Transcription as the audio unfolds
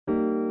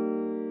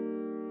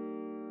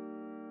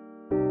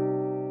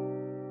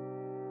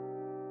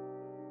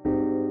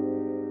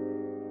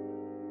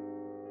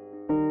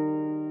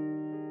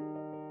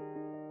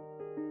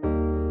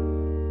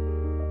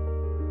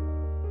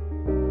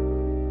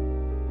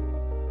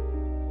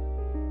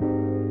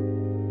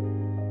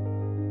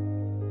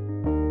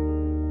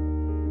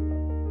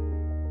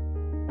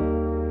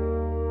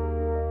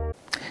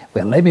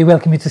Well, let me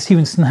welcome you to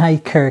Stevenson High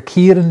Kirk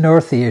here in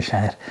North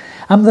Ayrshire.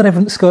 I'm the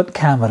Reverend Scott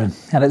Cameron,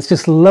 and it's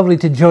just lovely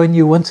to join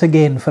you once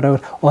again for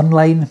our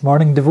online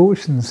morning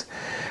devotions.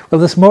 Well,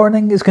 this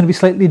morning is going to be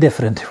slightly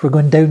different. We're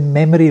going down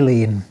memory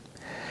lane.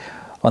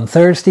 On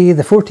Thursday,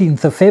 the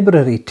 14th of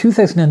February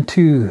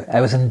 2002,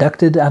 I was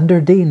inducted and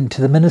ordained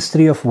to the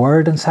Ministry of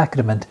Word and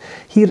Sacrament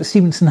here at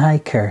Stevenson High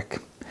Kirk.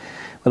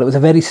 Well, it was a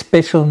very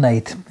special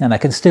night, and I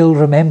can still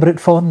remember it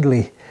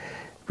fondly.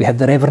 We had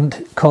the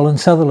Reverend Colin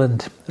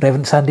Sutherland,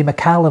 Reverend Sandy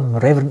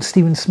McCallum, Reverend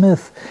Stephen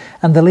Smith,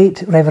 and the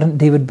late Reverend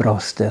David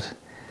Broster.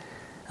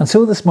 And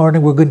so this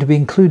morning we're going to be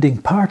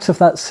including parts of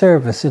that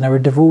service in our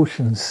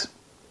devotions.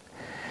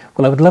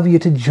 Well, I would love you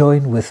to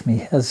join with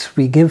me as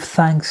we give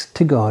thanks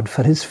to God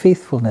for his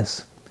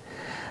faithfulness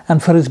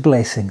and for his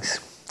blessings.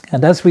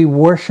 And as we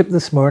worship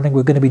this morning,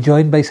 we're going to be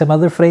joined by some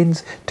other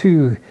friends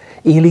too,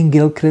 Aileen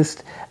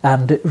Gilchrist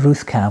and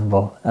Ruth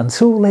Campbell. And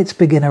so let's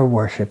begin our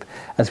worship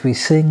as we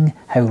sing,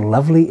 "How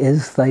Lovely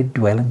is Thy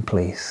Dwelling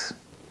Place."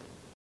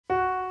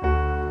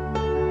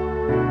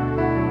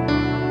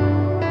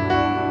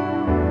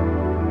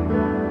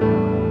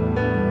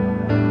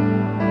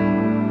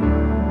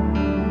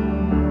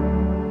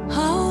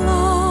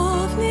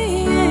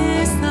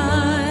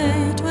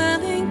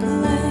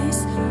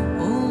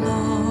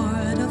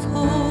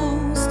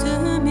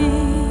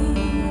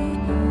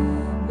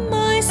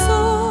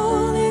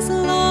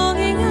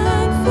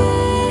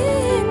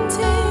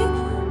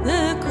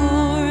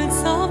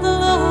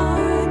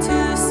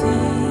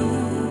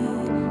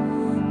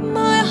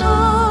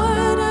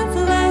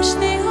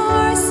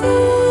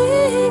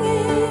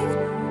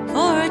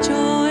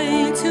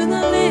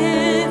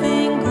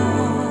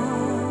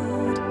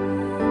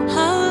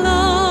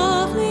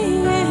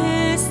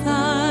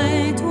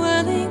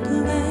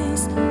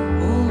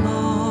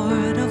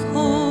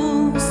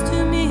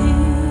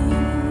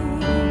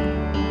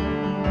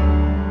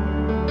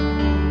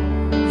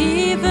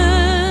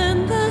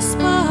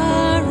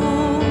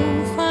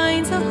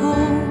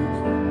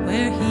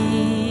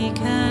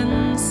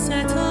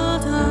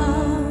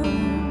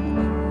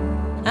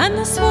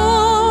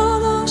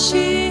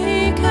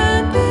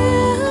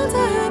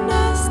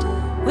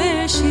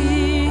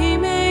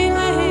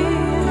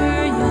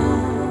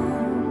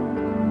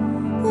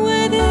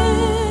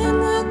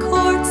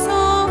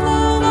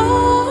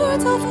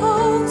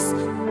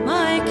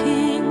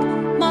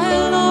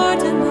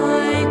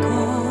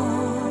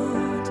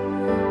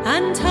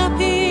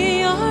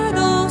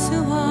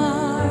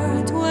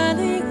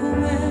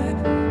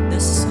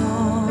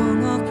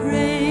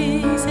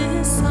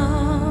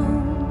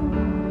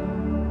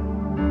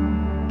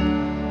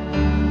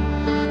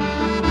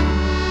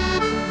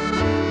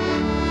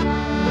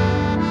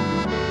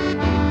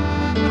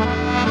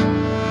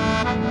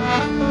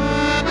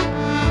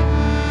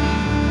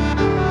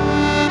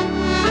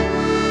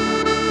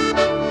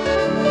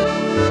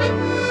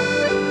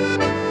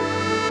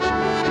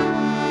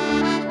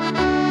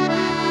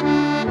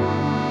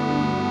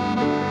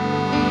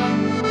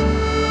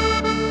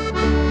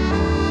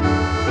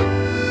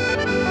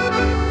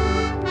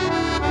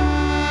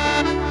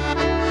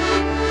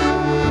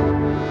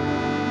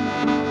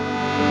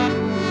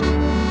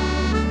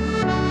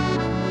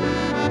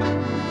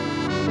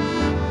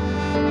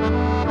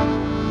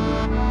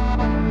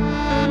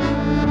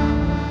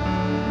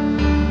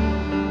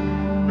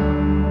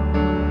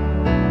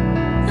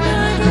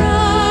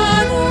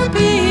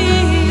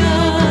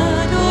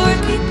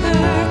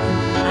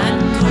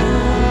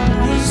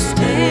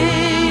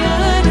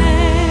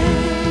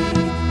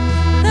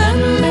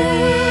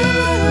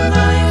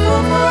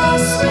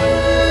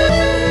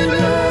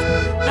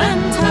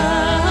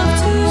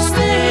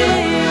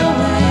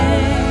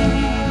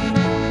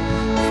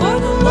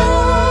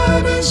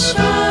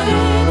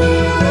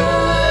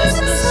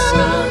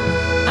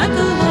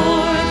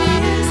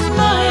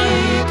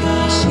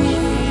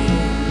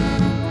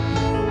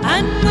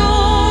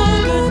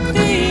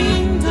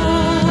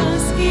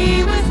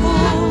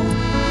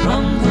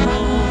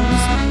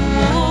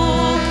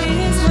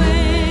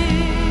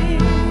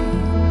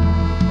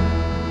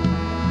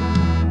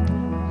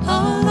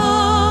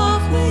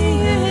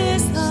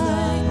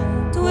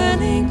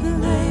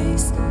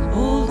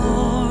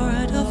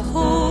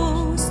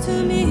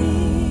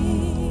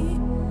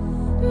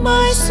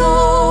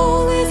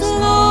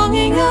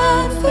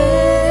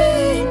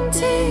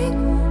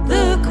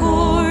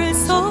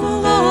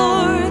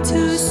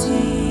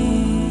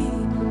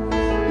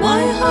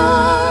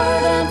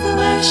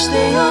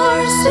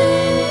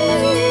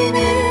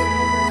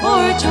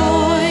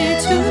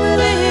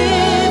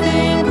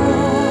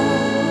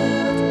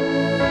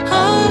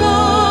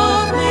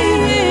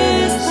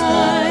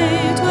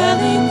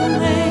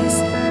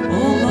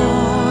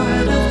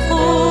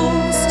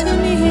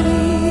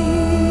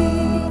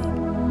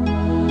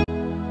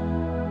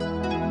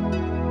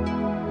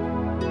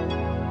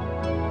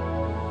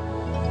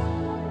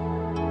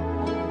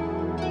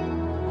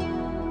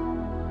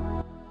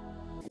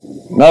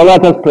 Now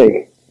let us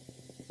pray.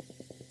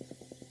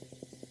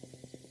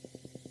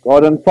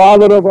 God and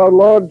Father of our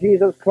Lord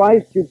Jesus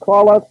Christ, you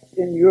call us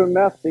in your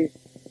mercy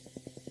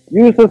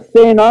You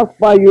sustain us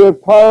by your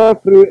power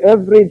through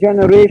every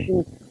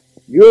generation.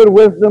 Your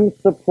wisdom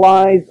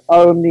supplies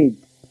our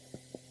needs.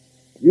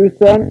 You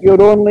sent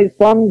your only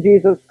Son,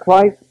 Jesus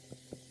Christ,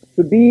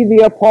 to be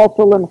the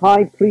apostle and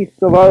high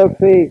priest of our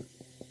faith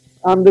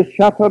and the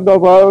shepherd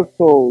of our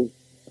souls.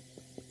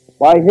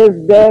 By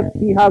his death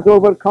he has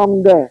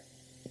overcome death,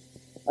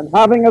 and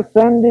having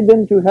ascended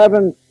into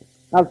heaven,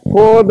 has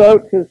poured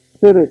out his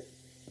Spirit,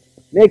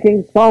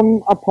 making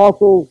some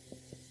apostles,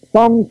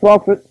 some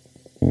prophets,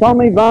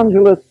 some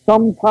evangelists,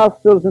 some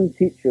pastors and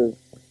teachers,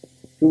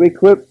 to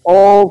equip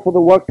all for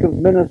the work of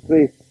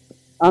ministry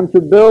and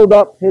to build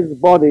up his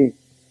body,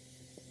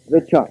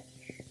 the church.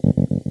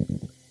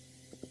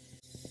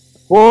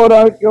 Pour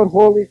out your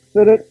Holy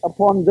Spirit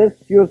upon this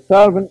your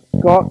servant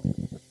Scott,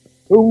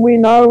 whom we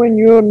now in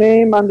your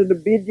name and in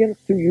obedience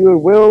to your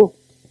will,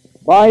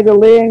 by the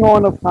laying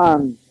on of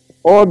hands,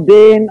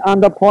 ordain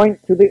and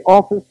appoint to the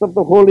office of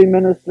the holy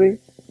ministry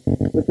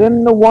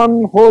within the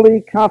one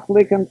holy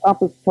Catholic and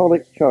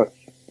Apostolic Church,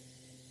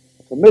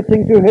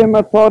 committing to him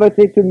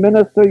authority to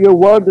minister your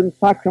word and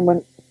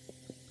sacrament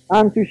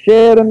and to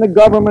share in the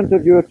government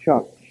of your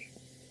church.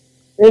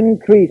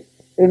 Increase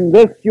in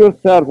this your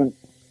servant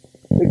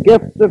the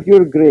gifts of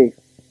your grace,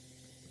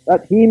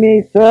 that he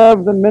may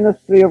serve the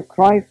ministry of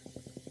Christ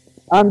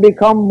and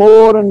become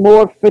more and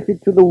more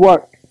fitted to the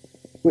work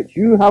which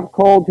you have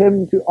called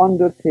him to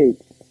undertake.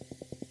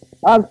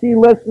 As he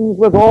listens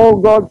with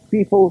all God's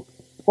people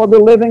for the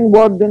living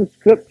word in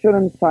Scripture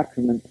and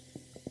sacrament,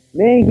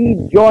 may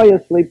he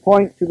joyously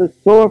point to the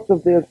source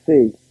of their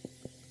faith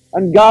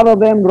and gather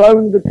them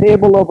round the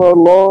table of our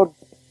Lord.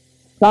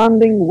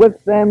 Standing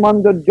with them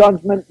under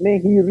judgment, may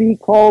he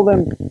recall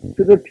them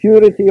to the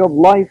purity of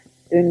life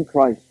in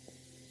Christ.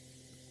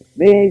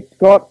 May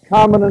Scott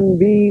Cameron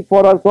be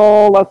for us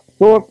all a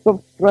source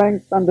of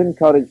strength and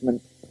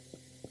encouragement,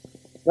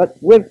 that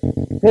with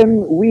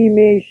him we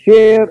may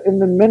share in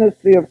the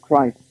ministry of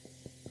Christ,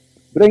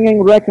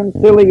 bringing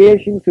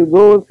reconciliation to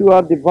those who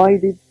are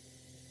divided,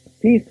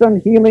 peace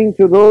and healing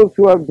to those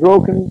who are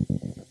broken,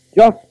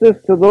 justice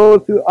to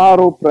those who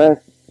are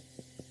oppressed,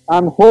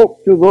 and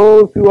hope to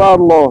those who are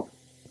lost.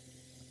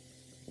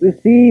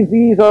 Receive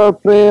these our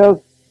prayers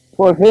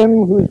for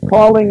him whose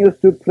calling is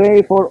to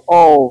pray for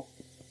all,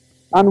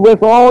 and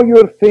with all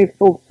your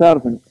faithful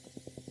servants,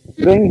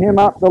 bring him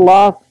at the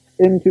last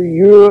into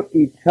your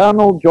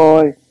eternal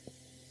joy,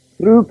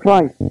 through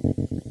Christ,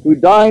 who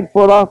died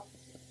for us,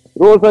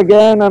 rose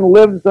again, and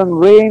lives and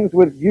reigns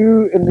with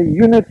you in the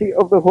unity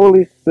of the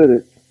Holy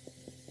Spirit,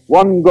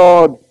 one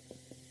God,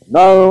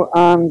 now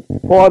and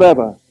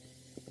forever.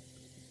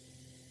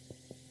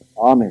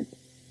 Amen.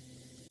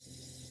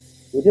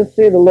 We'll just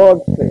say the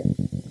Lord's Prayer.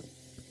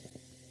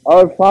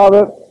 Our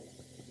Father,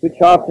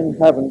 which art in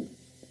heaven,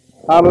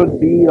 hallowed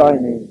be thy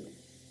name.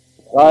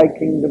 Thy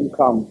kingdom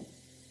come.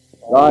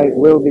 Thy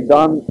will be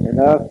done in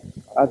earth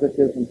as it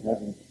is in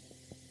heaven.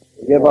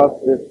 Give us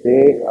this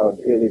day our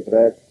daily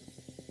bread,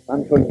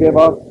 and forgive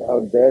us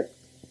our debts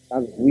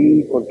as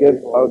we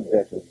forgive our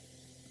debtors.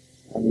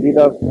 And lead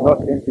us not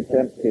into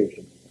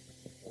temptation,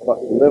 but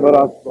deliver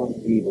us from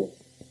evil.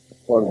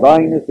 For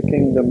thine is the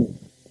kingdom,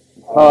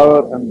 the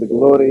power, and the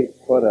glory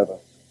forever.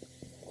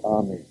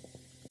 Amen.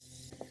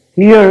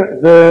 Hear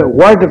the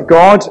word of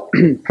God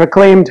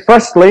proclaimed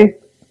firstly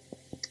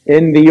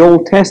in the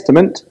Old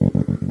Testament,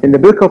 in the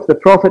book of the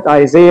prophet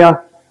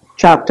Isaiah,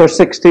 chapter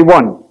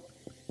 61,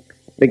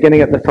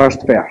 beginning at the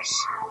first verse.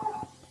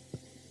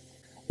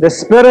 The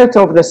Spirit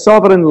of the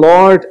Sovereign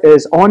Lord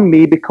is on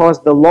me,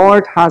 because the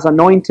Lord has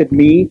anointed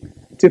me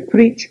to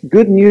preach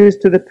good news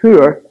to the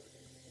poor.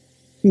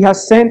 He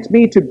has sent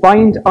me to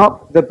bind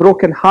up the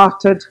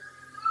brokenhearted,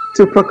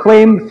 to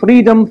proclaim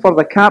freedom for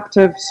the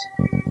captives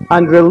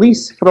and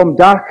release from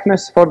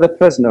darkness for the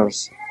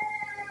prisoners,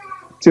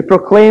 to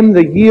proclaim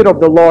the year of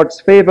the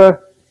Lord's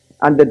favour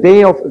and the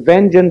day of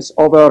vengeance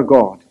of our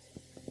God,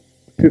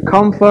 to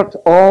comfort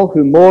all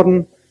who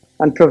mourn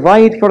and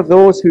provide for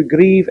those who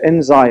grieve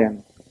in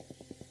Zion,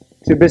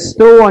 to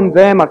bestow on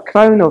them a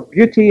crown of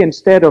beauty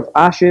instead of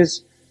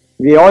ashes,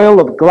 the oil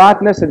of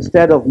gladness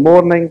instead of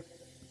mourning,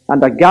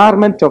 and a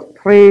garment of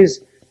praise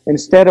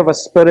instead of a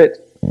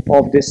spirit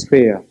of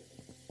despair.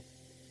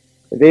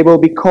 They will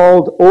be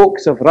called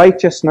oaks of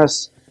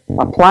righteousness,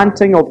 a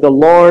planting of the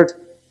Lord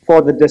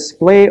for the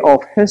display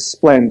of his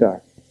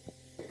splendor.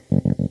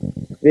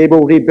 They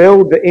will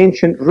rebuild the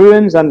ancient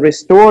ruins and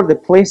restore the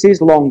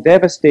places long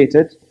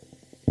devastated.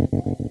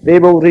 They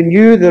will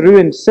renew the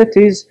ruined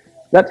cities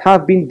that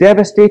have been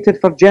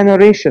devastated for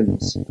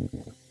generations.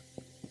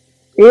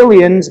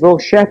 Aliens will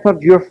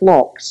shepherd your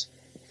flocks.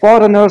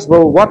 Foreigners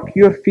will work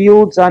your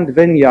fields and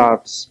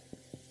vineyards.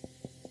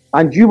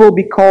 And you will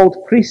be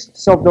called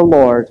priests of the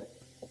Lord.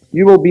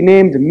 You will be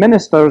named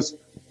ministers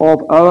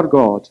of our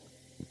God.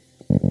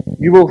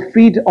 You will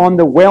feed on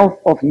the wealth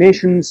of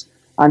nations,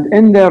 and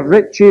in their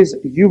riches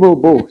you will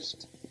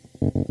boast.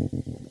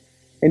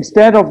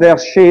 Instead of their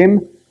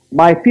shame,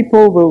 my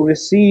people will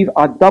receive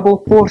a double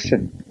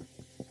portion,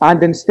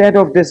 and instead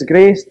of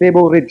disgrace they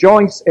will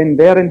rejoice in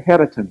their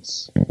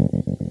inheritance.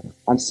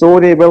 and so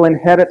they will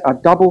inherit a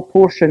double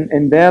portion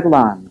in their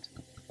land,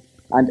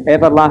 and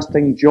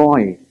everlasting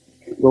joy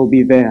will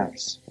be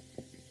theirs.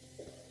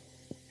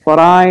 For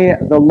I,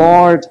 the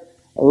Lord,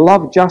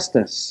 love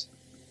justice.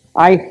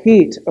 I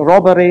hate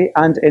robbery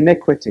and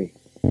iniquity.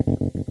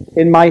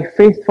 In my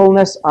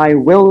faithfulness I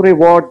will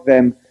reward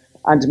them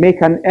and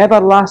make an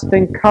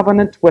everlasting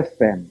covenant with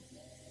them.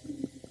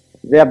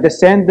 Their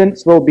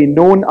descendants will be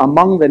known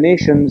among the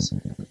nations,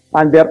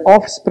 and their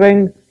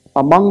offspring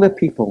among the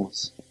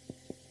peoples.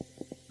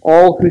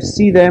 All who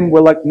see them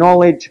will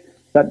acknowledge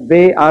that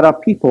they are a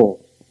people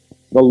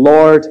the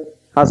Lord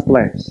has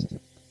blessed.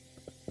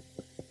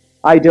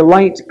 I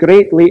delight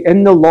greatly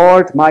in the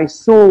Lord, my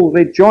soul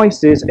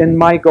rejoices in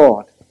my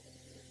God.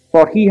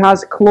 For he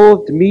has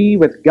clothed me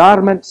with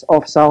garments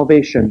of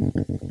salvation,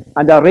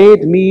 and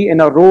arrayed me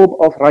in a robe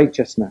of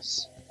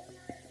righteousness.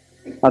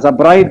 As a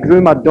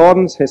bridegroom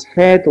adorns his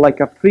head like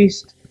a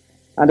priest,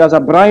 and as a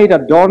bride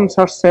adorns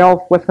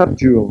herself with her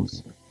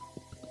jewels.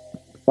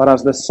 For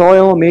as the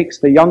soil makes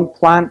the young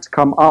plant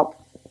come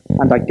up,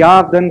 and a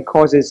garden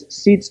causes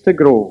seeds to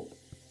grow,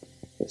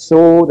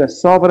 so the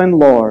sovereign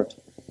Lord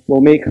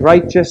will make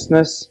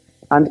righteousness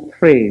and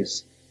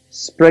praise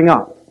spring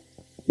up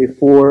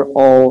before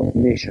all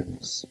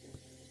nations.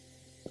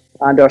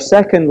 And our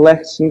second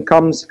lesson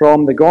comes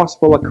from the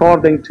Gospel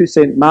according to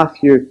St.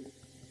 Matthew,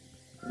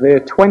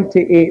 the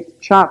 28th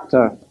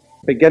chapter,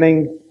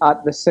 beginning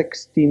at the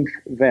 16th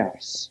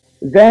verse.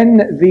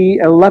 Then the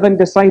 11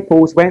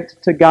 disciples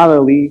went to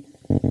Galilee,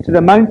 to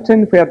the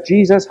mountain where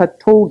Jesus had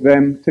told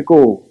them to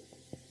go.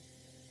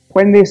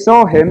 When they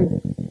saw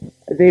him,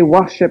 they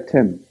worshipped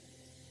him,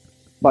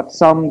 but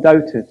some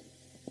doubted.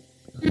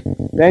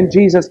 Then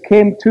Jesus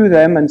came to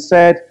them and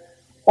said,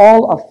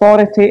 All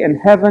authority in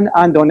heaven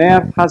and on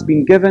earth has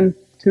been given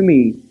to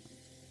me.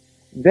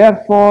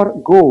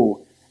 Therefore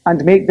go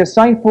and make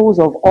disciples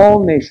of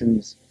all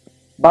nations,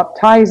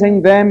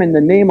 baptizing them in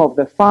the name of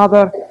the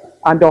Father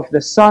and of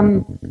the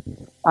Son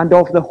and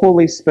of the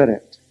Holy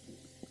Spirit,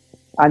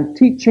 and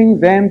teaching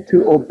them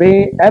to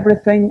obey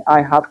everything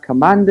I have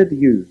commanded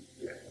you.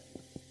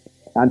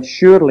 And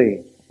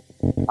surely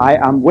I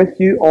am with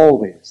you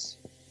always,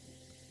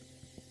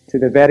 to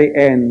the very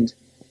end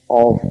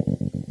of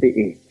the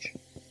age.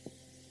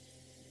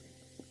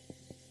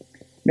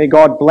 May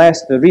God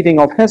bless the reading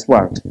of his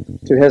word.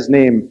 To his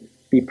name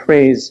be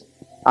praise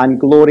and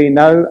glory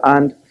now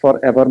and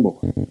forevermore.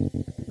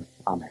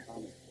 Amen.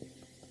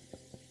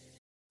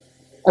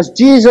 As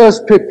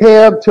Jesus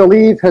prepared to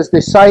leave his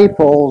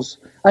disciples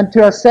and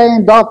to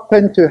ascend up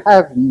into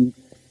heaven,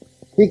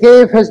 he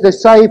gave his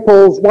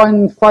disciples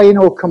one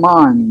final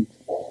command.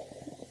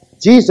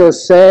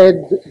 Jesus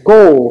said,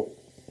 Go.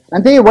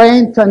 And they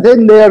went, and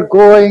in their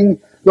going,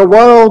 the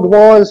world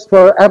was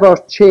forever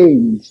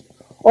changed.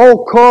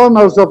 All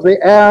corners of the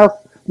earth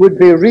would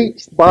be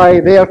reached by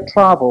their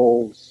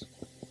travels.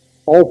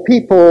 All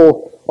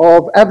people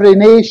of every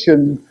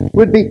nation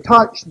would be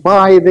touched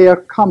by their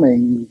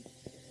coming.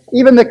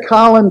 Even the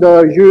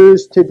calendar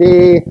used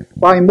today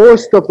by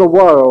most of the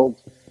world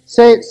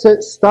sets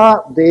its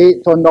start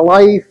date on the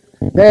life,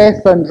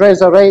 death, and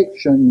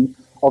resurrection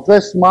of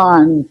this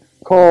man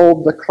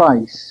called the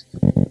Christ.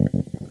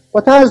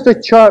 But as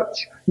the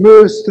church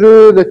moves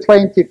through the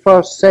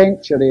 21st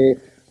century,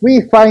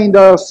 we find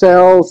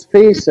ourselves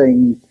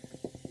facing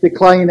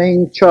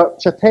declining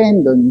church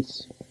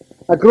attendance,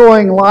 a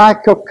growing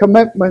lack of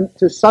commitment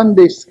to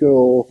Sunday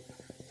school,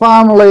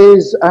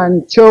 families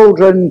and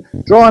children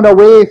drawn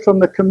away from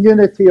the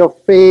community of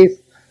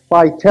faith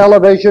by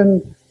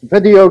television,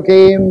 video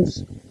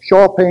games,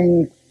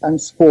 shopping,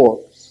 and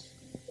sports.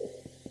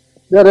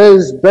 There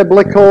is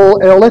biblical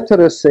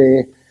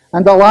illiteracy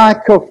and a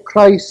lack of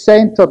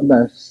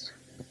Christ-centeredness.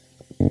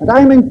 And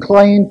I'm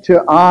inclined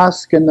to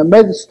ask, in the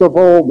midst of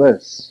all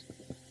this,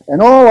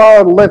 in all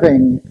our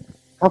living,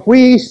 have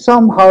we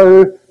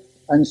somehow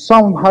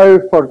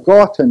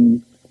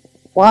forgotten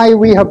why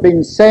we have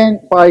been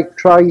sent by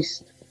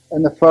Christ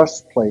in the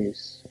first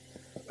place?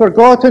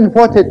 Forgotten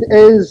what it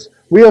is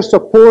we are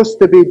supposed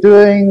to be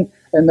doing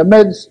in the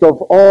midst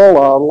of all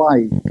our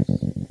lives.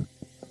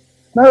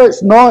 Now,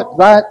 it's not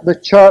that the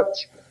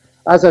church,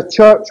 as a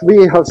church,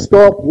 we have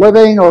stopped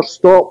living or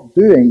stopped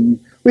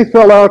doing. We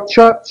fill our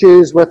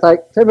churches with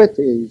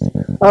activities.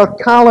 Our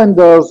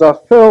calendars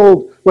are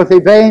filled with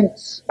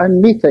events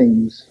and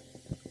meetings,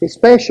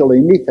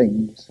 especially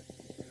meetings.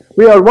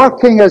 We are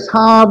working as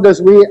hard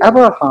as we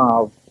ever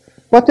have.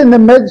 But in the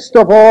midst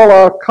of all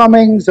our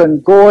comings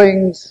and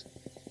goings,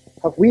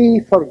 have we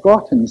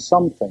forgotten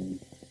something?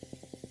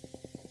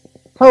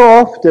 How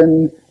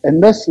often in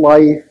this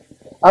life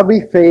are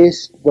we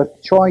faced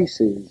with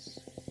choices?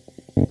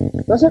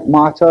 Does it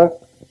matter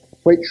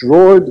which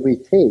road we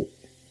take?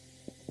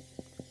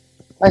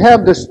 I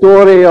heard the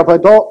story of a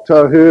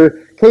doctor who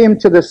came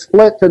to the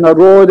split in a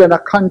road in a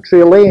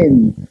country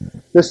lane.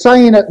 The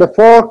sign at the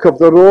fork of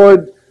the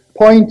road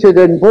pointed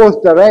in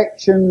both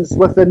directions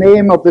with the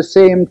name of the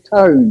same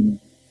town.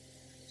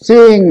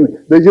 Seeing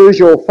the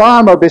usual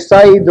farmer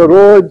beside the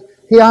road,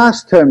 he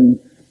asked him,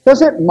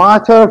 "Does it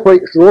matter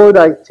which road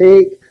I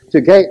take?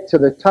 to get to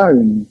the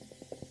town.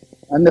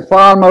 And the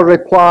farmer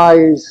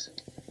replies,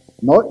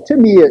 "Not to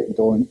me it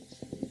don't."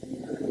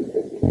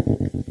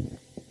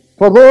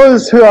 For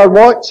those who are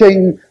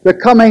watching the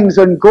comings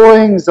and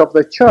goings of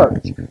the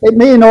church, it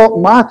may not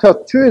matter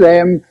to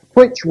them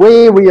which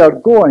way we are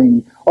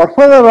going, or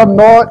whether or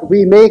not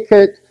we make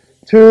it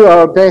to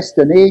our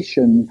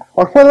destination,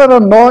 or whether or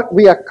not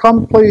we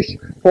accomplish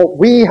what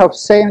we have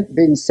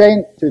been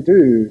sent to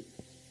do.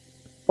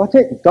 But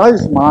it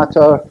does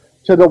matter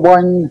to the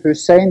one who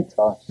sent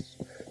us,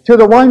 to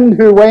the one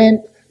who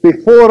went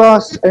before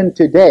us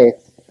into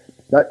death,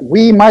 that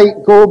we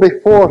might go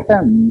before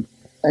him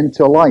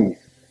into life.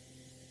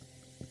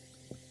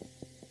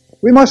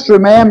 We must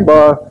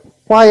remember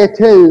why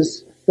it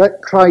is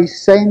that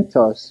Christ sent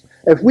us.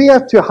 If we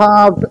are to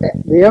have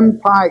the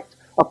impact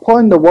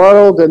upon the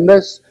world in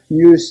this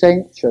new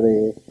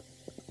century,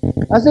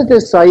 as the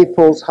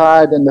disciples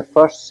had in the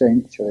first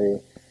century,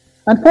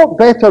 and what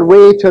better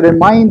way to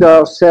remind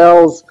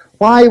ourselves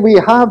why we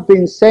have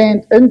been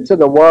sent into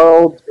the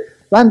world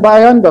than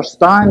by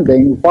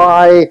understanding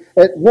why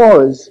it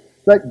was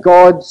that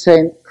God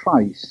sent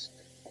Christ.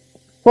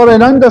 For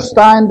in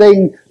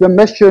understanding the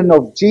mission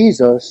of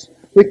Jesus,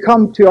 we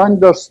come to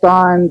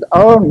understand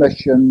our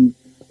mission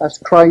as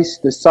Christ's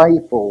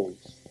disciples.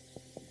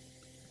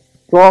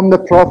 From the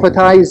prophet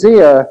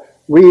Isaiah,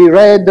 we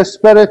read, "The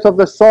Spirit of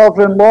the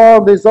Sovereign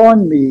Lord is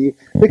on me,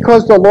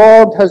 because the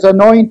Lord has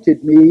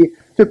anointed me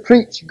to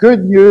preach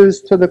good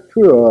news to the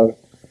poor.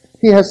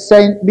 He has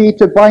sent me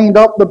to bind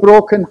up the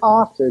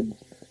brokenhearted,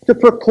 to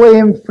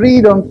proclaim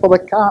freedom for the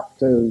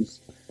captives,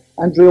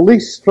 and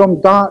release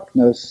from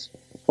darkness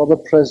for the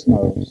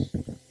prisoners."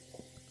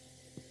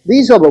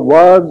 These are the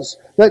words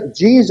that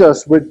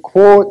Jesus would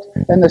quote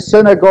in the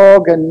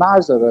synagogue in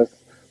Nazareth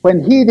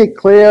when he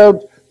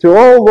declared to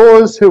all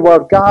those who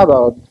were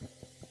gathered,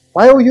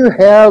 "While you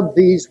heard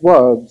these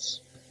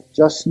words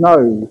just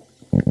now,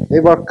 they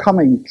were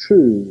coming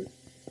true."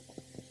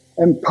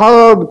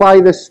 Empowered by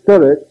the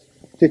Spirit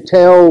to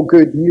tell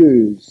good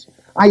news.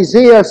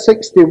 Isaiah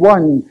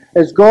 61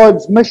 is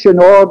God's mission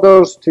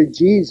orders to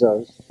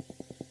Jesus.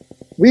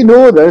 We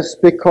know this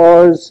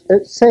because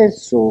it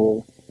says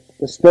so.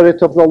 "The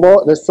Spirit of the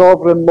Lord, the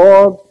Sovereign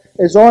Lord,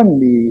 is on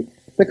me,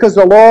 because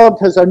the Lord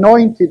has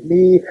anointed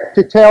me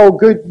to tell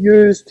good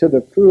news to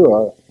the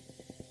poor."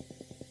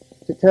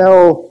 To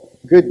tell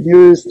good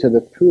news to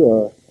the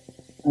poor.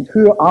 And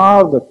who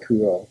are the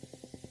poor?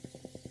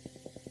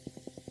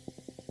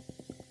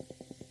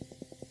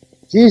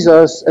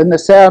 Jesus, in the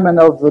Sermon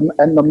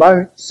on the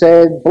Mount,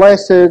 said,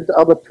 "Blessed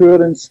are the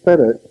poor in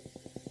spirit,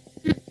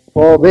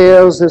 for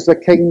theirs is the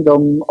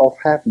kingdom of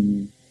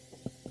heaven."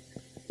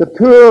 The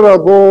poor are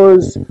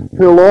those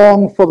who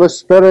long for the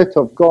Spirit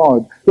of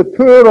God. The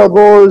poor are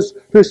those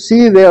who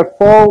see their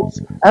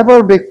faults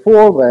ever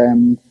before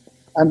them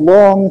and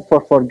long for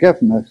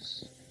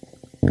forgiveness.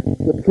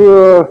 The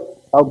poor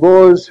are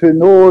those who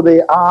know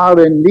they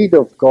are in need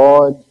of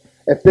God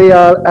if they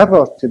are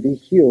ever to be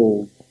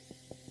healed.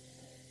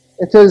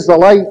 It is the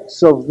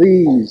likes of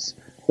these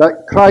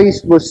that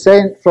Christ was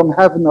sent from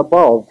heaven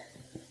above,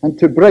 and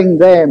to bring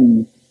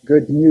them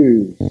good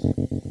news.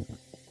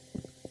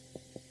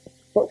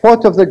 But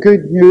what of the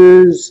good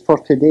news for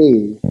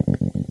today?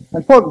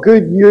 And what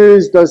good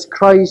news does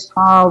Christ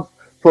have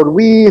for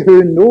we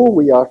who know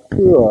we are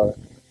poor?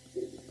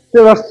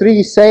 There are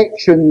 3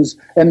 sections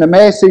in the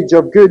message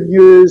of good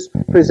news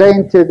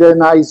presented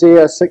in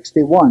Isaiah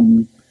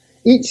 61.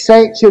 Each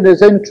section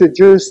is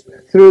introduced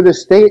through the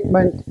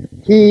statement,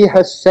 "He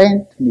has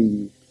sent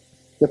me."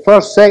 The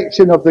first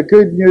section of the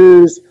good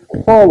news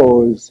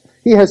follows,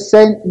 "He has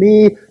sent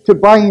me to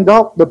bind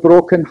up the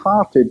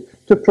brokenhearted,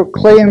 to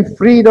proclaim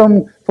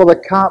freedom for the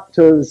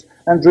captives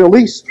and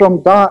release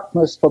from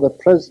darkness for the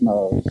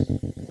prisoners."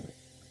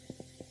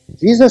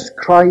 Jesus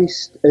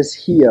Christ is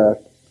here,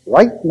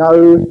 right now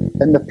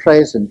in the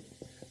present,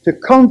 to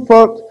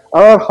comfort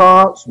our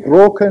hearts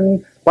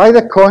broken by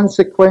the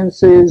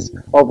consequences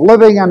of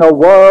living in a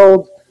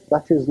world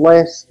that is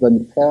less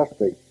than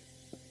perfect.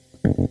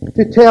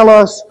 To tell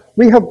us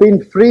we have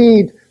been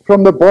freed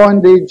from the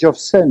bondage of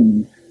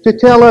sin. To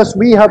tell us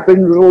we have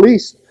been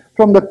released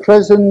from the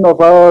prison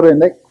of our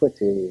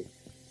iniquity.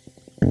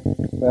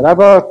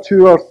 "Wherever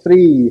 2 or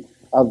 3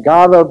 are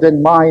gathered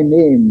in my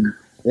name,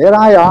 there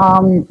I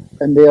am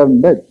in their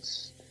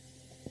midst."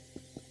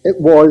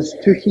 It was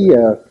to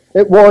hear,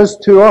 it was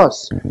to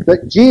us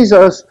that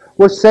Jesus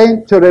was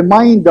sent to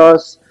remind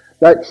us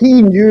that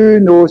he knew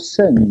no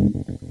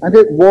sin, and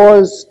it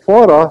was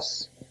for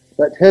us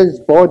that his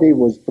body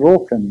was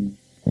broken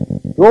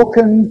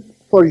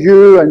for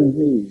you and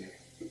me,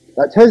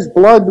 that his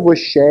blood was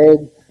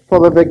shed for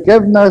the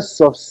forgiveness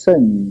of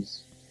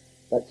sins,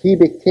 that he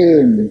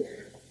became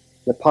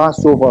the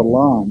Passover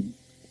lamb.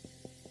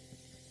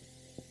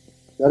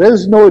 There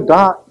is no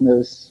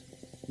darkness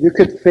you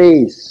could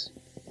face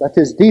that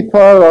is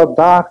deeper or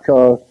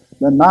darker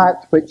than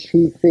that which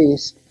he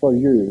faced for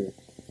you.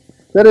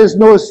 There is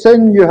no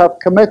sin you have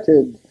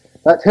committed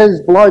that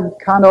his blood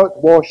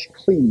cannot wash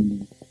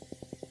clean.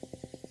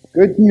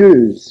 Good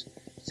news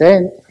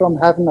sent from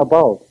heaven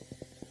above.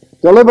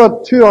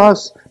 delivered to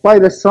us by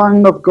the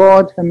Son of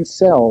God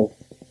himself.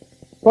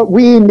 But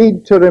we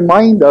need to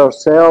remind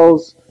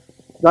ourselves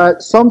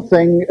that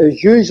something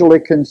is usually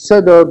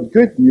considered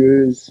good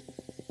news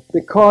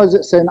because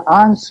it's an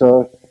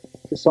answer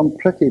to some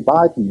pretty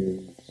bad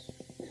news.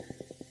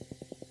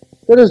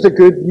 There is the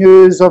good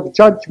news of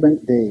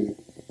Judgment Day.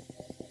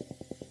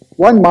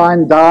 One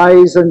man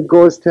dies and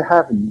goes to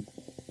heaven.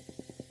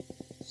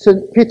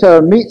 St.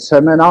 Peter meets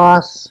him and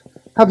asks,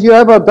 "Have you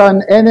ever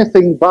done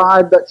anything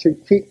bad that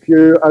should keep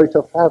you out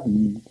of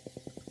heaven?"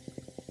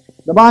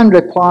 The man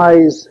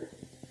replies,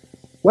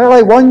 "Well,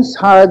 I once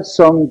had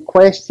some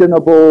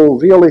questionable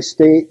real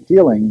estate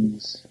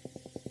dealings,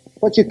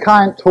 but you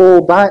can't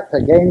hold that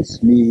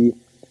against me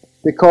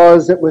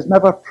because it was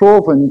never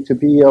proven to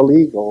be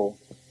illegal.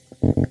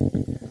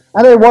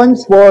 And I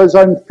once was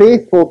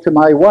unfaithful to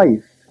my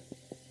wife,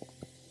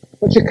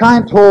 but you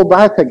can't hold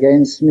that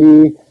against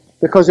me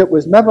because it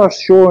was never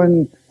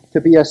shown to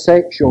be a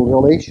sexual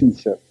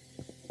relationship.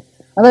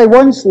 And I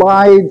once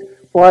lied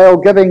while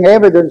giving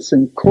evidence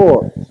in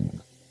court,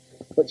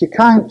 but you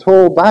can't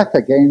hold that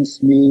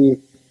against me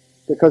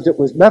because it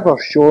was never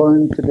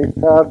shown to be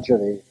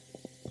perjury."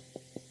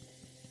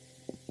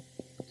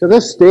 To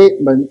this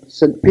statement,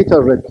 St.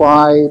 Peter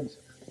replied,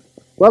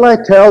 "Well, I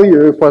tell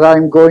you what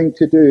I'm going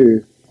to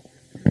do.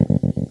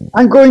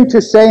 I'm going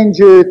to send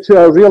you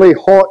to a really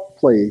hot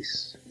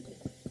place,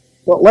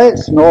 but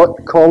let's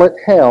not call it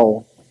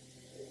hell.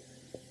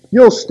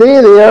 You'll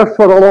stay there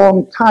for a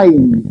long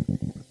time,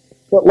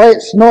 but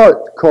let's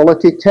not call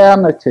it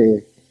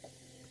eternity.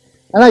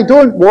 And I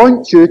don't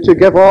want you to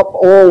give up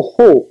all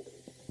hope,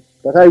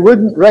 but I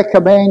wouldn't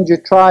recommend you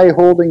try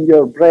holding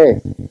your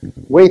breath,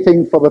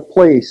 waiting for the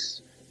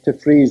place to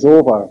freeze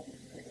over."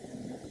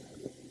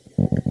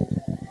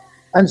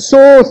 And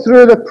so,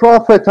 through the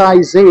prophet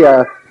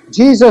Isaiah,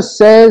 Jesus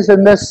says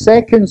in this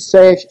second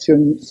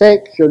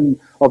section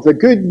of the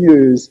good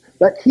news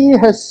that he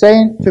has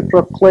sent to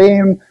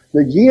proclaim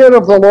the year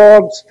of the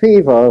Lord's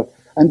favour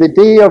and the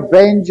day of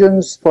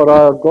vengeance for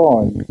our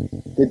God,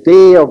 the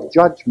day of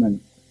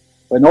judgment,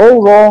 when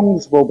all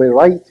wrongs will be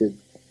righted,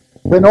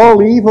 when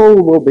all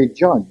evil will be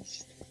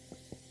judged,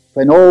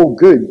 when all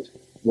good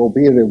will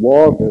be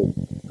rewarded.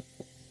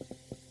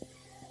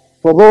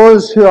 For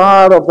those who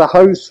are of the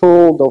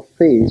household of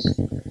faith,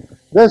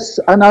 this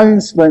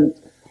announcement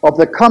of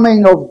the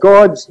coming of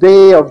God's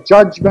day of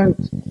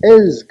judgment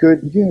is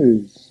good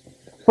news,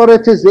 for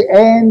it is the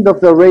end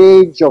of the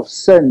rage of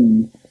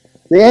sin,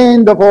 the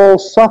end of all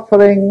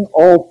suffering,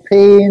 all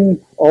pain,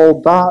 all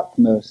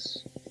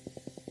darkness.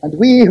 And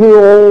we who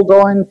hold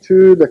on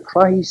to the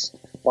Christ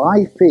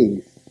by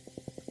faith,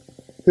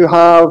 who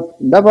have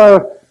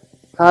never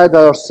had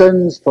our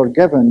sins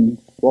forgiven,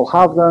 will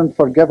have them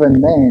forgiven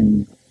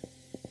then,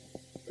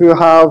 who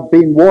have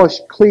been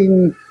washed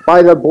clean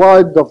by the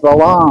blood of the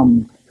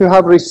Lamb, who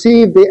have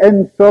received the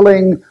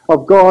infilling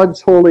of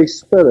God's Holy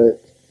Spirit,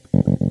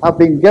 have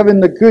been given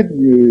the good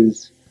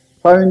news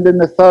found in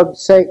the third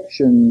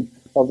section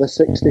of the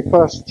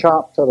 61st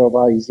chapter of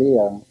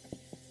Isaiah.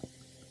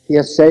 He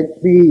has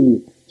sent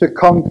me to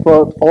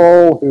comfort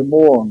all who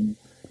mourn,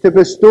 to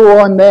bestow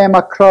on them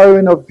a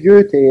crown of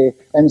beauty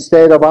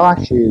instead of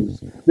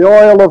ashes, the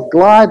oil of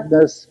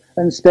gladness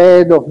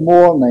instead of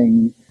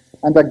mourning,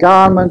 and a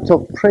garment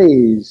of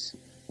praise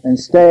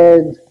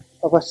instead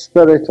of a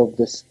spirit of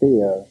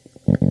despair.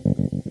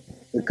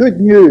 The good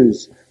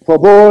news for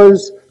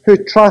those who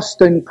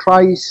trust in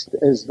Christ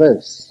is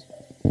this: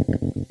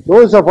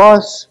 those of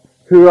us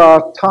who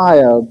are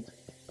tired,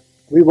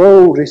 we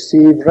will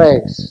receive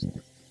rest.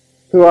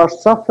 Who are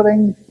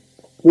suffering,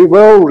 we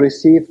will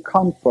receive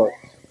comfort.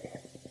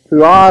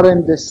 Who are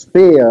in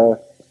despair,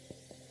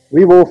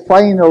 we will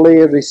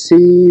finally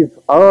receive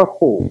our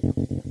hope,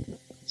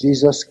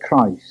 Jesus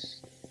Christ.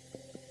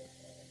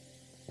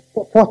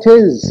 But what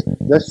is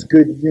this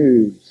good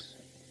news?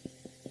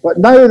 But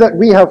now that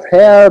we have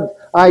heard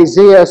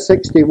Isaiah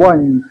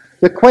 61,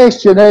 the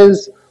question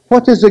is,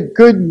 what is the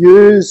good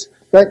news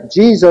that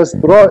Jesus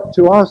brought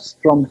to us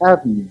from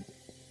heaven?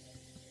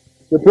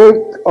 The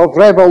book of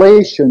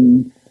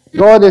Revelation,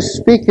 God is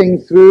speaking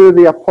through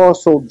the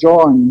Apostle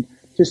John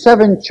to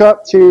 7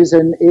 churches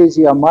in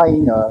Asia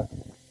Minor.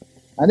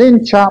 And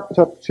in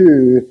chapter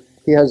 2,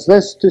 he has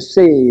this to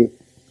say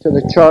to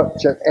the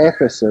church at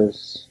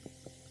Ephesus: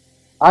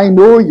 "I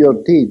know your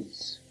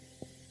deeds,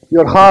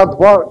 your hard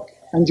work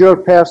and your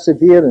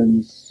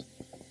perseverance.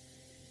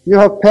 You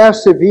have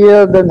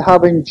persevered and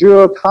have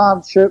endured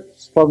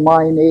hardships for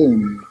my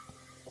name,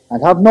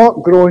 and have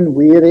not grown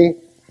weary.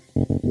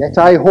 Yet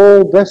I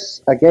hold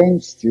this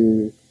against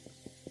you: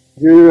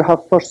 you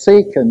have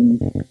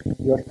forsaken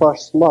your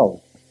first love."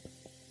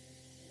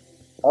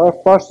 Our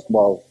first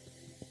love,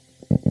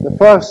 the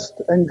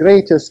first and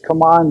greatest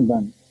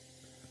commandment: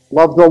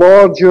 love the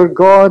Lord your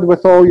God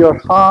with all your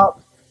heart,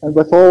 and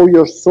with all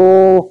your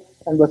soul,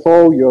 and with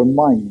all your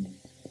mind.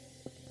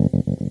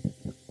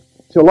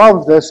 To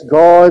love this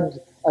God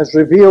as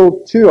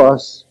revealed to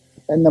us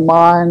in the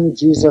man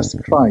Jesus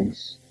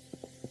Christ,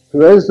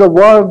 who is the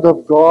Word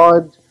of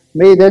God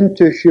made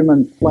into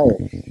human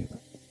flesh.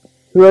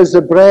 who is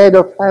the bread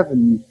of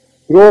heaven,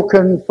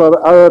 broken for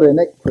our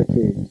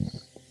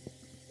iniquities,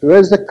 who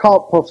is the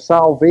cup of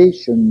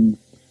salvation,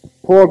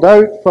 poured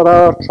out for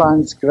our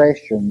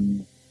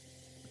transgression.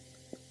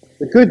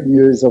 The good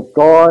news of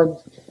God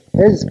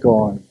is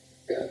God,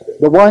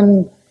 the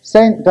one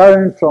sent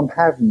down from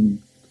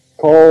heaven,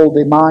 called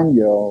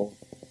Emmanuel.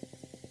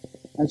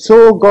 And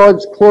so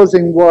God's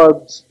closing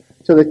words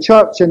to the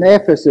church in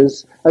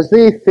Ephesus as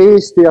they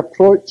face the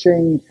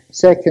approaching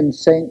 2nd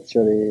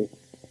century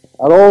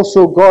are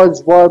also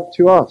God's word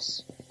to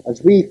us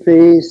as we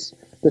face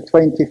the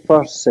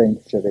 21st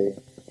century.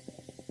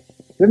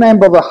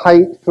 Remember the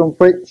height from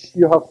which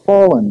you have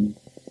fallen.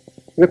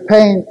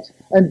 Repent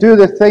and do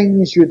the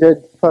things you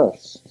did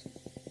first.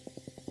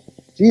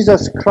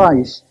 Jesus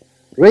Christ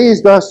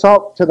raised us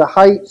up to the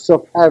heights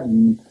of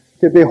heaven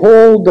to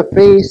behold the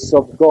face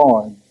of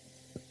God.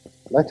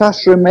 Let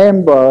us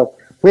remember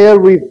where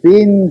we've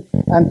been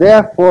and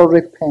therefore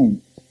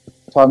repent.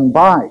 Turn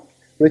back.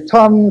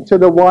 Return to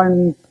the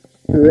one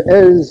who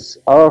is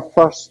our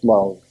first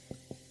love.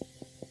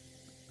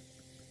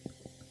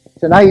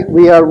 Tonight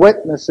we are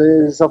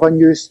witnesses of a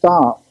new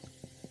start,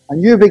 a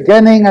new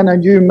beginning and a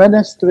new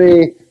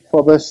ministry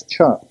for this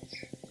church.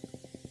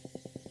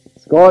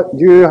 Scott,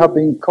 you have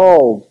been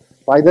called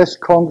by this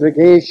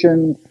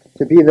congregation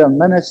to be their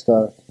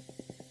minister.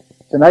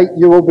 Tonight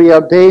you will be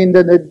ordained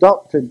and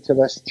inducted to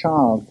this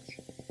charge,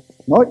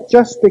 not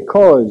just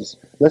because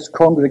this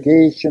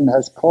congregation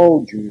has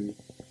called you,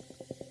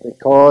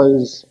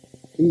 because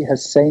he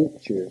has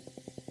sent you,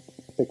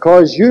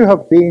 because you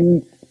have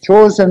been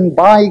chosen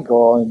by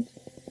God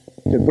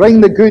to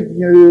bring the good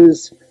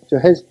news to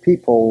his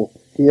people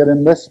here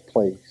in this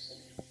place.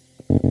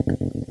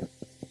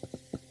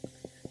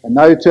 And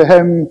now to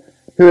him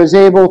who is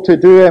able to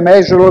do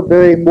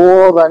immeasurably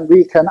more than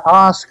we can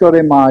ask or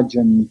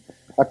imagine,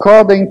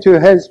 according to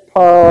his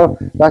power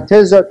that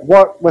is at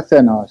work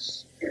within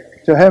us,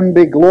 to him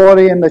be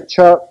glory in the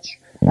church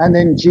and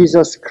in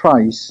Jesus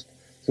Christ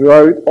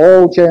throughout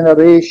all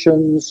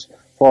generations,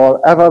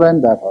 forever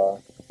and ever.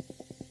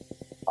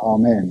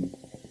 Amen.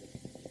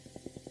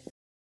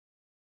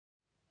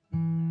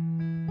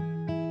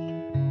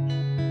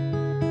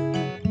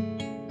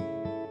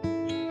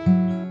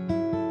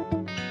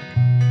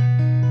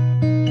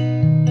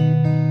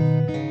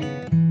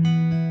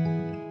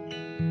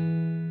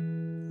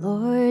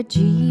 Lord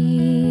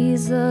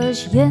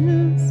Jesus,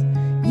 since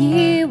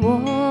ye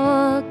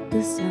walk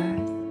this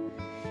earth,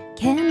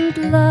 can't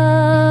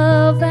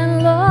love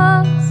and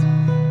loss,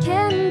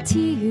 can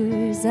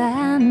tears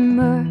and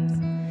mirth,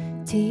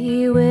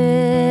 te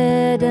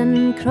wed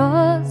and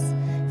cross,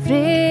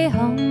 frae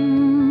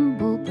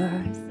humble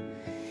birth,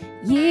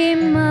 ye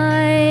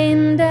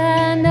mind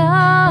and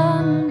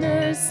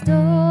understand.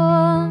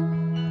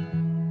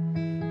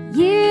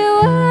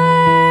 You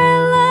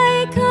are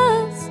like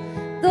us,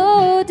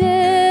 though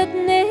did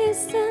nae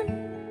sin,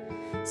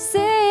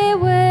 say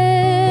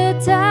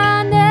wit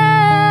and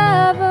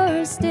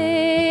never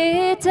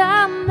state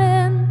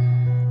amen.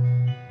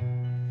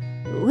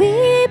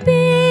 We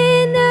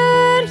be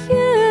near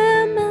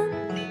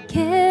human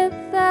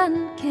kith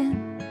and kin,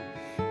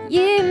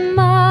 ye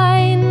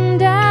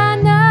mind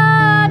and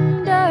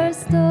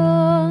understand.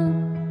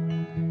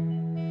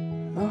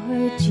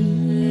 Lord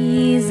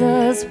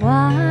Jesus,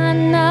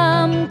 when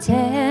I'm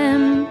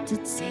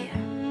tempted sair,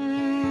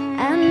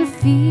 and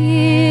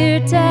fear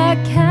ta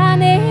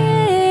can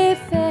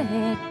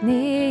affect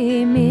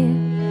me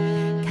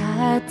mere,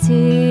 caught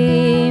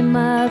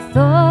my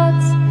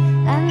thoughts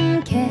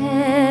and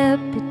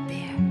kept it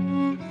there,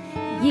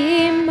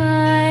 ye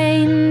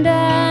mind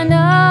and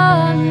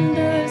understand.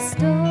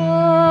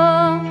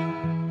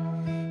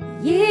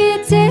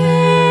 Ye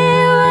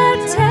were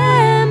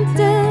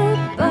tempted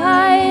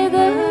by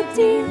the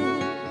deal,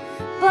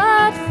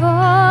 but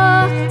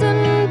fucked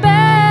and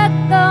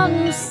bet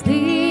on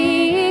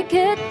sleek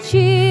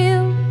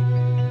chill.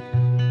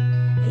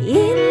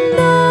 In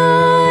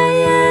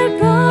the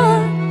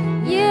God,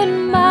 ye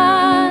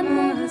man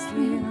was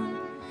real,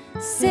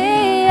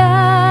 say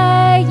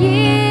I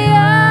ye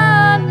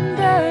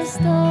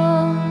understand.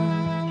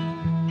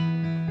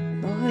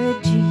 Lord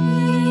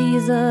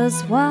Jesus,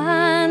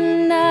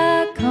 when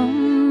I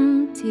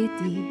come to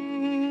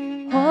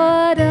thee,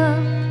 hold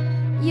up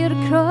your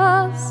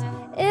cross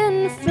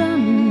in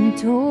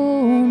front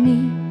of me.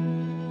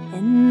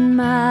 In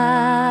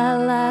my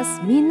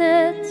last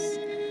minutes,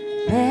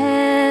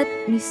 let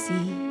me see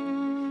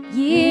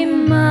ye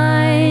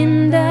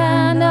mind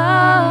and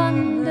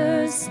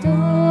understand.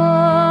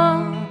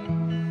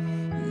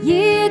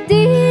 Ye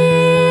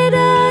did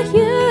a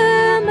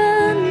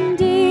human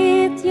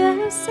deed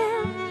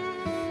yourself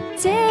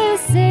to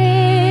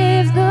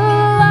save the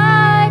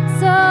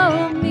likes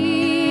of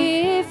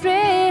me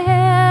frae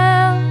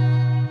hell.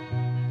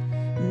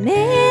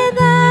 May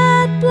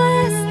that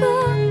blessed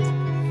thought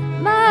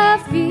my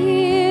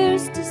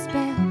fears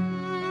dispel,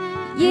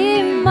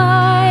 ye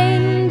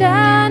mind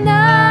and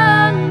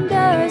understand.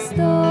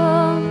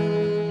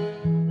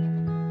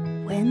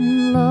 When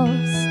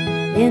lost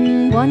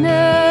in wonder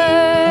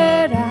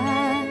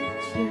at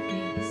your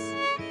grace,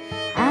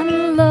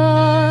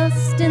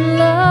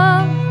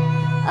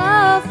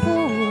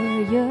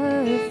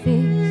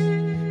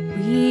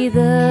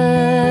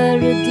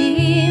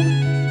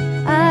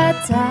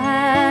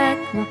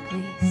 take my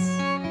place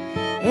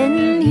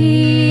in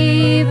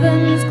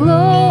heaven's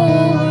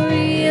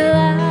glory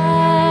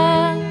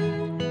land.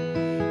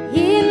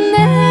 Ye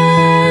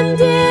named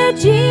dear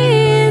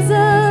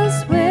Jesus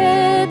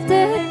with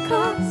it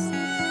cost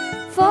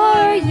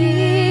for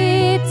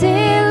ye to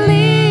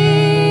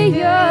leave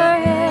your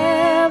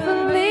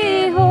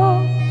heavenly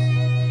home,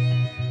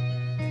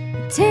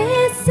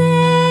 to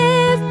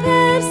save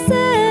poor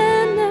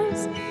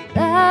sinners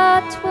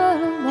that were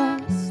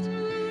lost.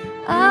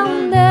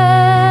 I'll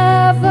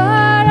never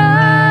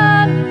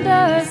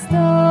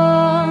understand.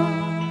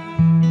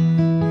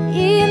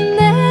 In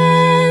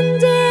them,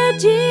 dear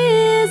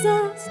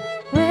Jesus,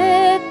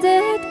 with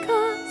it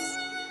cost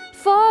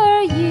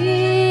for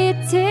ye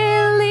to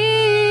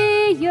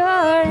leave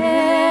your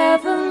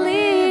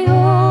heavenly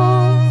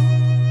home,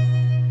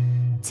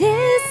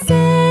 to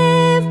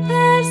save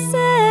poor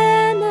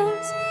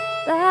sinners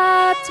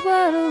that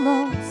were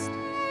lost.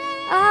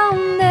 I'll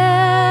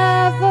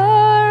never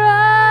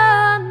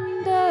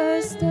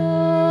understand.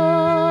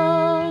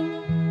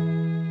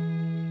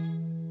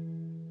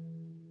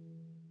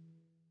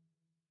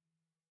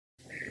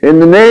 In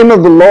the name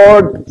of the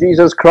Lord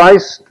Jesus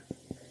Christ,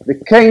 the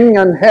King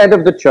and Head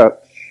of the Church,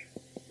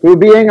 who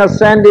being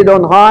ascended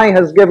on high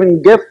has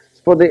given gifts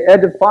for the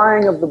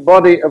edifying of the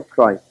body of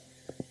Christ,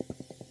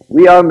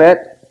 we are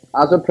met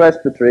as a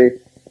presbytery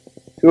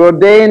to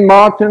ordain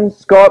Martin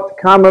Scott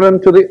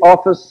Cameron to the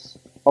office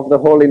of the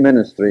holy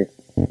ministry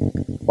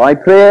by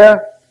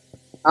prayer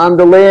and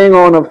the laying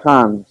on of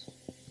hands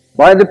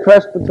by the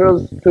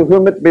presbyters to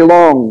whom it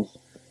belongs,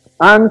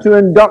 and to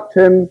induct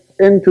him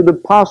into the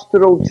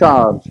pastoral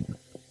charge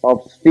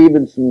of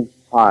Stevenson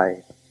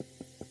High.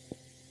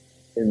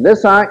 In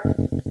this act,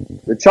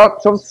 the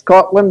Church of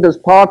Scotland, as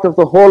part of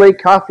the Holy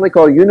Catholic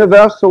or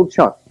Universal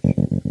Church,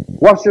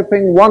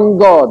 worshipping one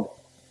God,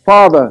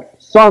 Father,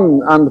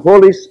 Son, and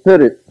Holy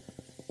Spirit,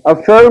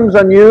 affirms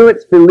anew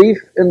its belief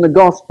in the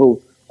gospel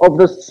of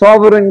the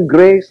sovereign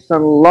grace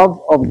and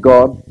love of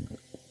God,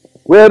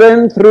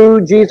 wherein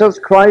through Jesus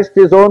Christ,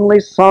 his only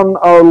Son,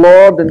 our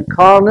Lord,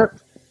 incarnate,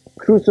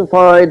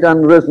 crucified,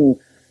 and risen,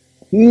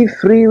 he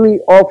freely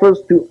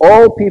offers to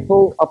all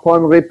people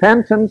upon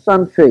repentance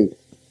and faith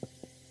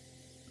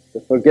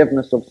the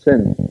forgiveness of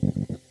sin,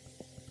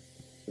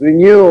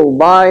 renewal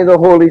by the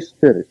Holy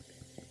Spirit,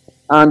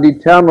 and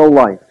eternal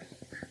life,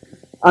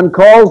 and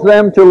calls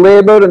them to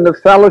labor in the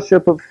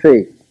fellowship of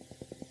faith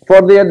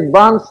for the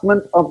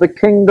advancement of the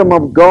kingdom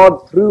of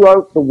God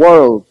throughout the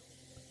world.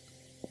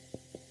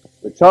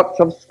 The Church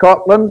of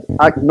Scotland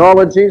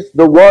acknowledges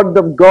the Word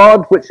of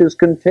God which is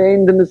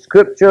contained in the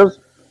Scriptures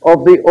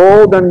of the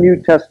Old and New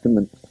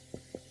Testaments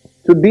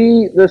to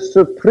be the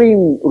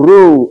supreme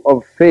rule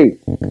of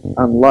faith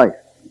and life.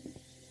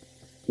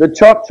 The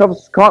Church of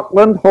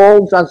Scotland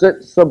holds as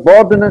its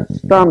subordinate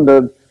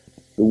standard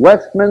the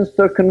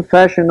Westminster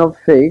Confession of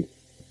Faith,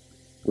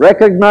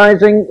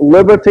 recognizing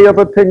liberty of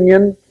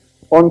opinion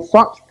on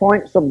such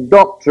points of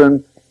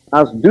doctrine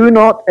as do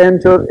not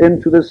enter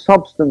into the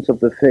substance of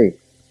the faith,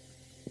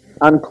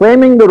 and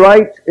claiming the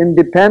right in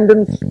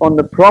dependence on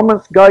the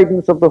promised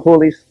guidance of the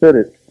Holy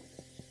Spirit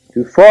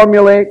to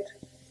formulate,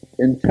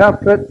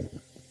 interpret,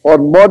 or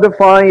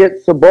modify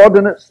its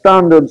subordinate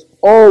standards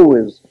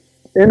always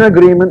in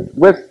agreement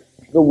with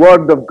the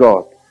Word of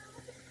God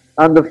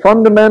and the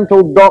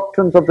fundamental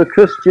doctrines of the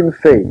Christian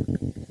faith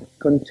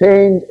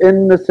contained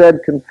in the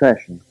said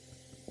confession,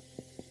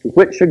 to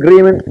which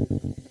agreement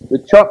the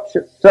Church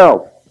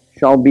itself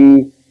shall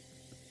be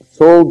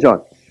sole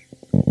judge.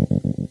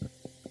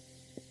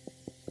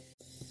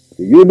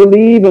 Do you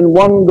believe in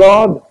one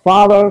God,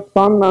 Father,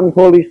 Son, and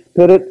Holy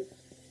Spirit?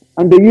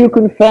 And do you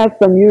confess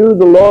anew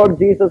the Lord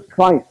Jesus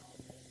Christ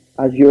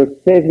as your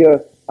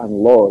Savior and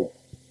Lord?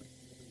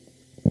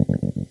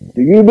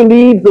 Do you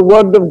believe the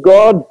Word of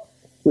God,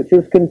 which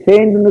is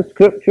contained in the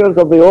Scriptures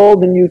of the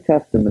Old and New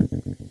Testament,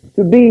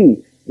 to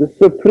be the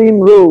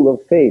supreme rule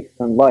of faith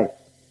and life?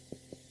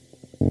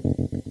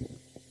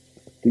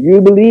 Do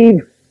you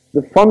believe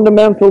the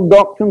fundamental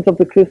doctrines of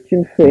the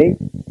Christian faith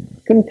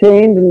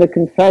contained in the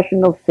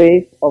confession of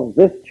faith of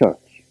this church?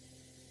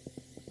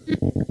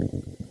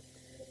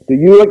 Do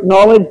you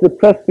acknowledge the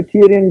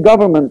Presbyterian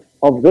government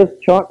of this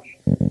church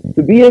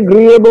to be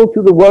agreeable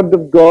to the Word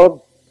of God?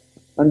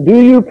 And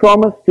do you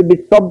promise to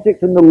be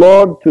subject in the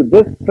Lord to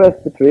this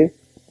presbytery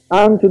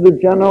and to the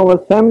General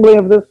Assembly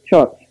of this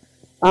church,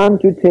 and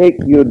to take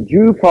your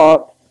due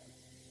part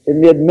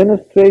in the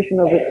administration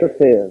of its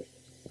affairs?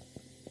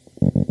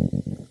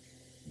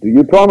 Do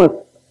you promise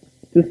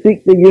to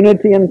seek the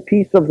unity and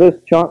peace of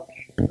this church,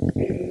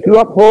 to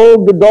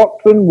uphold the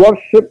doctrine,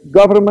 worship,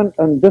 government,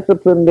 and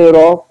discipline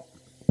thereof,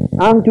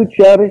 and to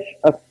cherish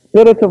a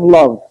spirit of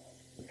love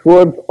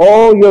towards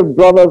all your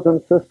brothers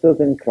and sisters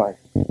in Christ?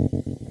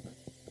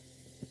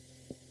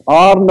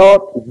 Are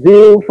not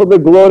zeal for the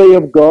glory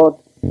of God,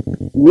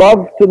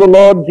 love to the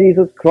Lord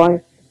Jesus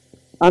Christ,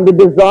 and a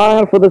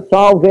desire for the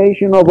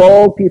salvation of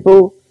all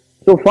people,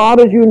 so far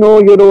as you know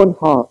your own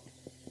heart,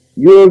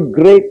 your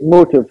great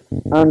motive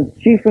and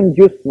chief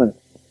inducement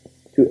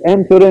to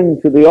enter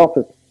into the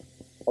office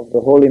of the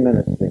holy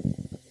ministry.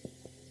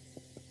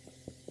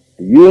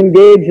 Do you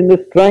engage in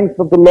the strength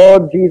of the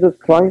Lord Jesus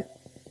Christ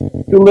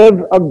to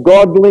live a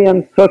godly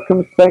and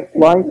circumspect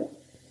life,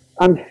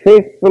 and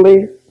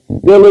faithfully,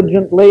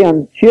 diligently,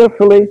 and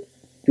cheerfully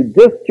to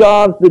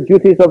discharge the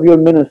duties of your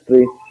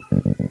ministry,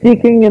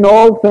 seeking in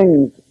all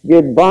things the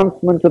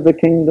advancement of the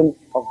kingdom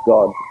of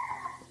God?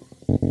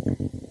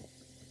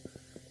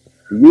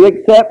 Do you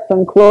accept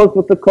and close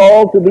with the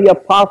call to be a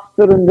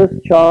pastor in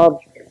this charge,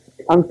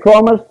 and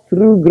promise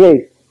through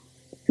grace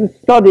to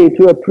study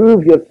to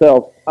approve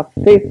yourself a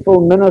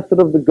faithful minister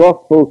of the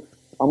gospel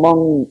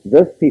among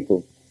this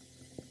people?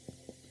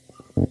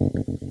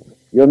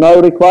 You're now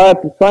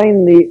required to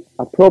sign the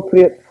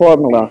appropriate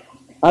formula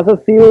as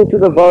a seal to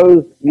the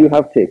vows you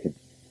have taken.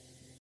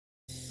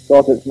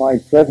 God, it's my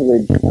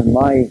privilege and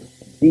my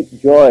deep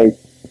joy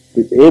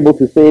to be able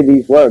to say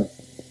these words.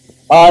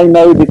 I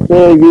now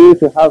declare you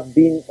to have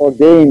been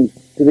ordained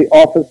to the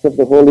office of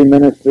the holy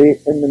ministry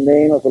in the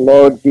name of the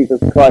Lord Jesus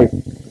Christ,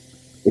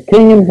 the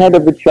King and Head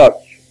of the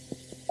Church,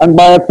 and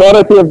by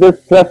authority of this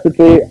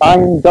presbytery I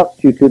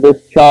induct you to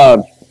this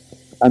charge,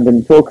 and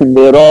in token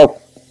thereof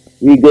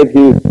we give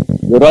you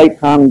the right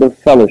hand of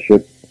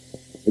fellowship.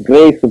 The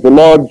grace of the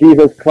Lord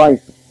Jesus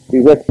Christ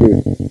be with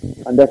you,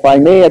 and if I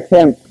may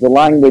attempt the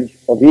language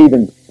of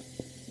Eden,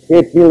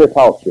 et mille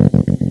pauci.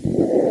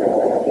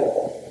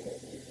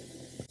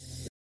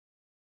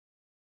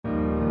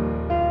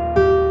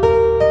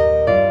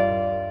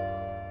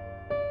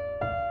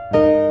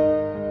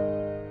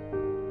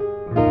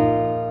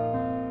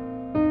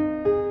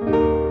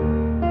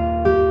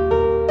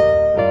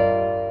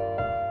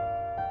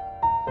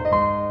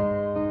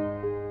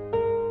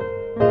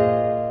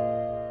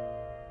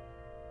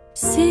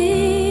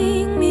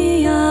 Sing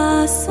me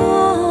a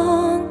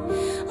song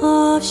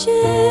of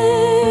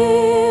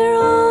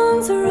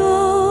Sharon's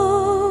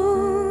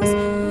rose,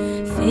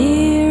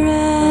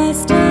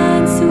 fairest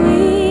and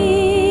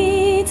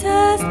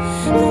sweetest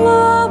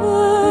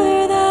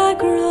flower that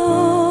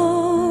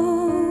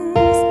grows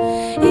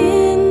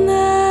in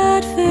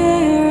that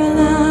fair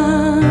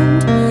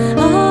land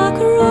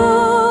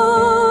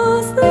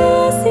across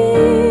the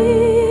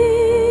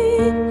sea,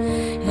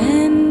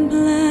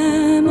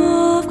 emblem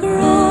of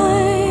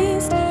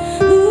Christ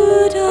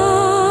who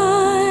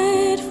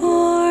died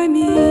for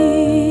me.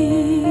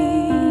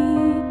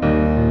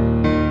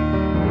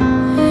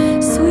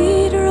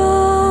 Sweet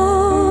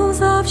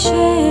rose of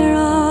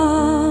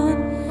Sharon,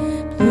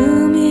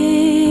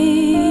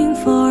 blooming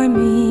for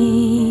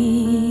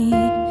me,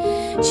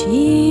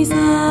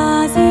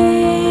 Jesus,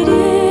 it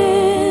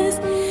is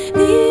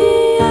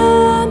the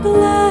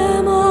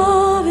emblem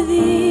of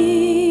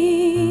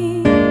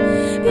thee,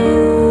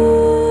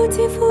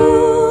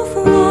 beautiful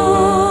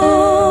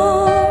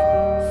flower,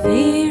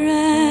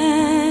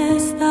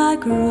 fairest that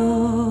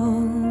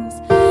grows.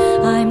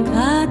 I'm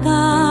glad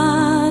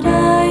that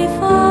I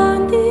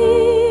found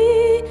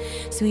thee,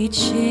 sweet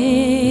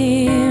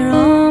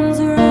Sharon's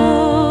rose.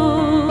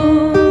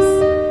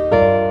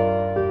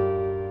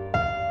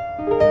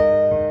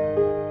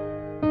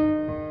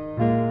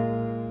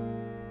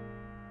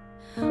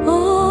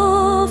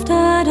 Oft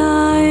had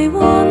I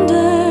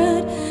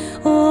wandered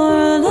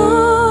o'er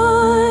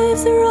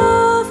life's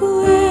rough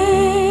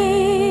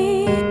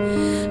way,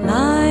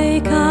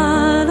 like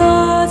a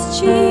lost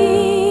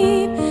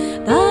sheep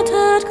that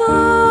had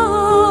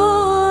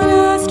gone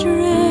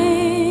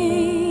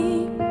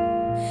astray,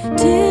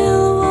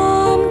 till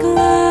one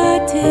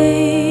glad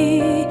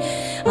day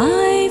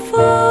I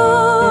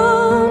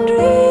found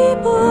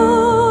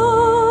repose.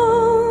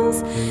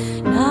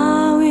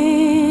 Now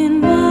in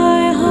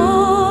my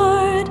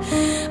heart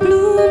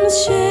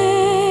blooms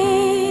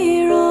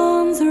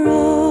Sharon's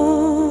rose.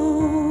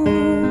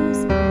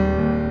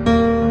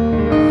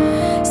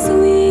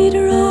 Sweet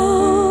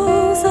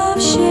rose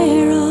of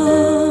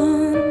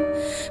Sharon,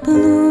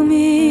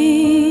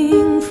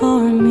 blooming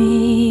for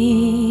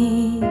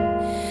me,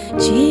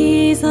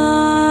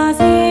 Jesus,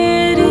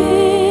 it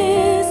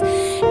is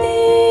the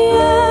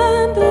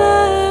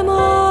emblem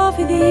of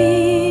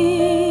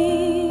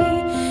thee,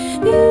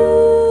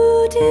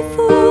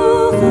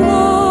 beautiful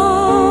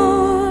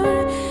flower,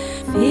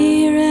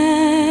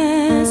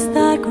 fairest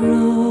that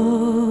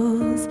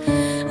grows.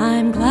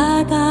 I'm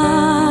glad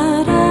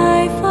that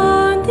I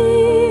found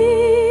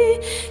thee,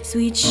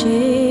 sweet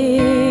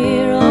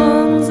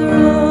Sharon's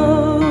rose.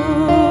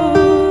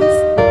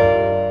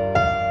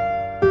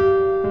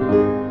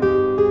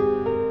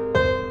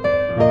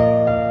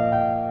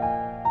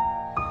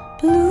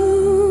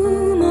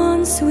 Bloom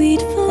on,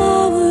 sweet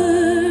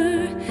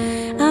flower,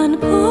 and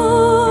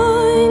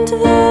point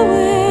the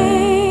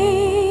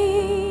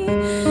way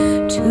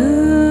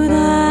to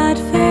that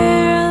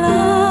fair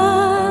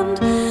land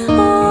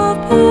of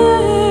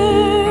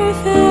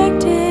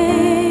perfect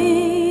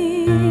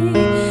day,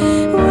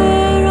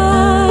 where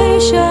I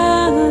shall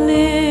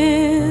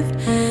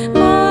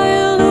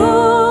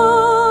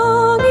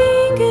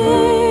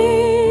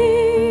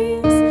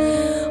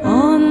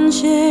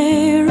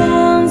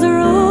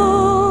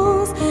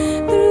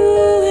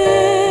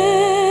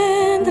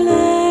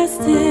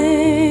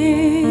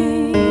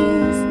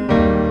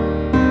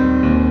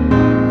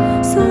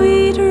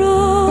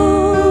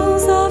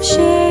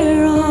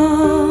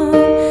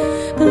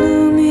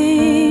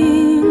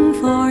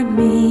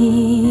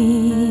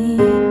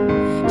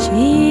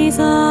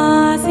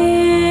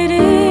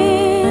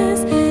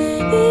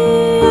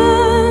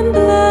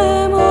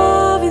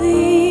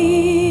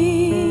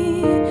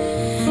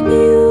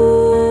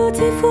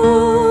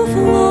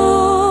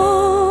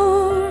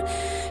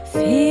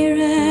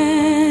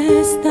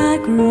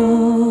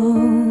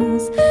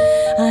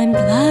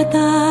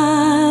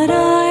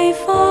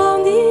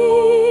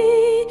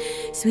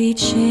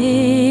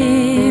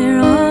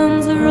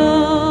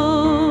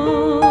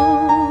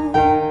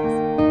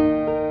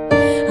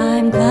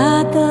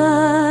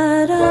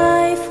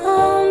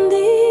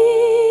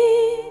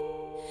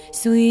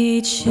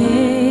sweet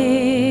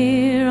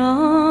Sharon's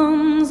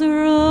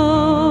rose.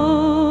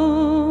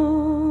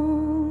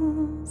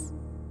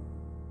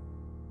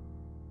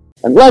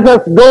 And let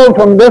us go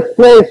from this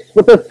place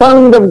with the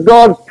sound of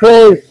God's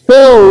praise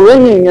still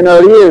ringing in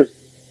our ears,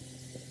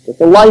 with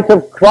the light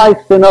of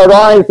Christ in our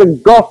eyes,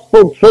 the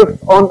gospel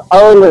truth on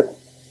our lips.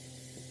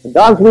 And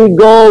as we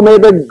go, may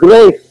the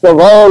grace of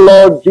our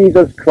Lord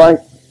Jesus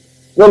Christ,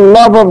 the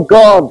love of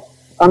God,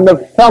 and the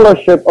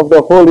fellowship of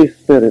the Holy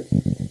Spirit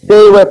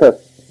stay with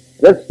us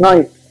this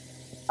night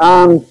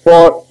and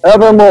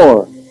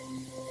forevermore.